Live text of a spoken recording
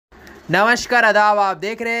नमस्कार आदाब, आप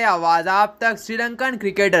देख रहे हैं आवाज आप तक। श्रीलंकन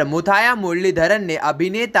क्रिकेटर मुथाया मुरलीधरन ने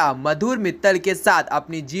अभिनेता मधुर मित्तल के साथ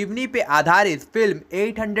अपनी जीवनी पे आधारित फिल्म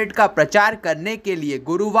 800 का प्रचार करने के लिए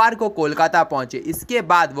गुरुवार को कोलकाता पहुंचे। इसके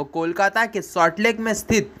बाद वो कोलकाता के सॉल्टलेक में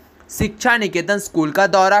स्थित शिक्षा निकेतन स्कूल का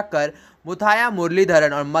दौरा कर मुथाया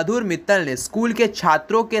मुरलीधरन और मधुर मित्तल ने स्कूल के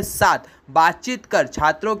छात्रों के साथ बातचीत कर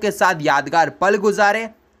छात्रों के साथ यादगार पल गुजारे।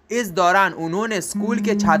 इस दौरान उन्होंने स्कूल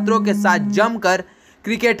के छात्रों के साथ जमकर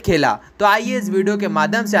क्रिकेट खेला। तो आइए इस वीडियो के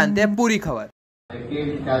माध्यम से जानते हैं पूरी खबर। I came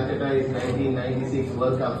to Calcutta in 1996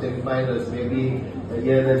 World Cup semi-finals. Maybe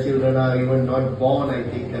here the children are even not born, I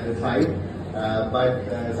think, at the time. But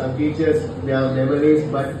some teachers, they have memories,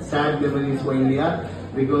 but sad memories for India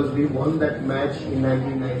because we won that match in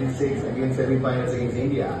 1996 against semi-finals against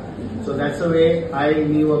India. So that's the way I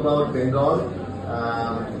knew about Bengal.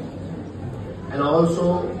 And also,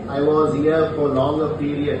 I was here for longer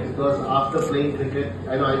period because after playing cricket,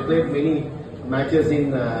 I played many matches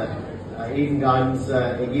in Eden Gardens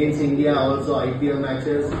against India, also IPL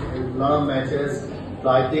matches, a lot of matches. So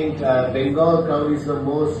I think Bengal crowd is the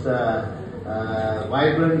most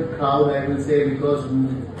vibrant crowd, I will say, because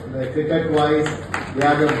cricket-wise, they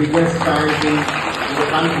are the biggest fans in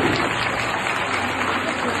the country.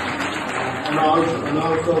 And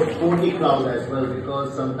also sporty crowd as well,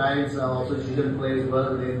 because sometimes opposition plays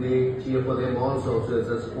well, then they cheer for them also. So it's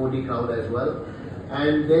a sporty crowd as well.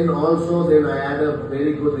 And then also, I had a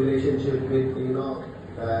very good relationship with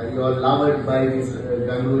you're loved by this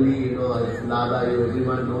Ganguly, Lada,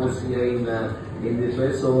 everyone knows here in this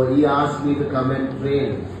way. So he asked me to come and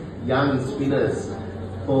train young spinners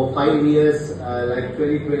for 5 years, like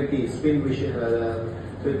 2020 spin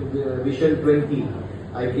vision 20.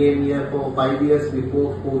 I came here for 5 years before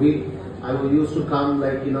COVID. I used to come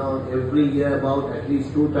every year about at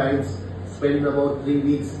least 2 times, spend about 3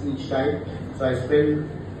 weeks each time. So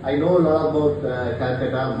I know a lot about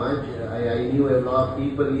Calcutta much. I knew a lot of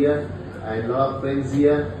people here and a lot of friends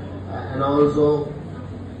here. And also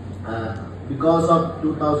because of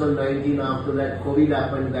 2019, after that COVID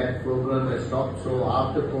happened, that program has stopped. So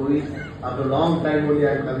after COVID, after a long time only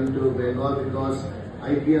I am coming to Bengal because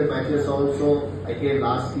IPL matches also, I came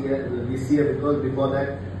this year because before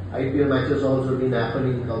that IPL matches also been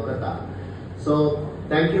happening in Kolkata. So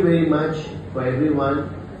thank you very much for everyone,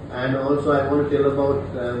 and also I want to tell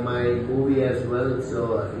about my movie as well.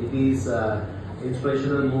 So it is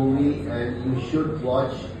inspirational movie and you should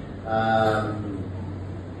watch.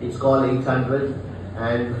 It's called 800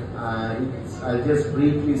 and I'll just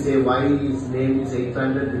briefly say why his name is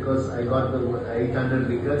 800, because I got the 800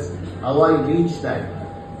 wickets. How I reached that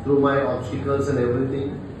through my obstacles and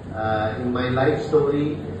everything. In my life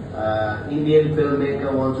story, Indian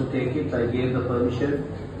filmmaker wants to take it. I gave the permission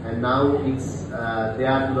and now it's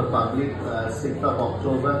there to the public, 6th of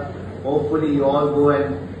October. Hopefully you all go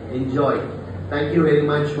and enjoy. Thank you very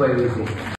much for everything.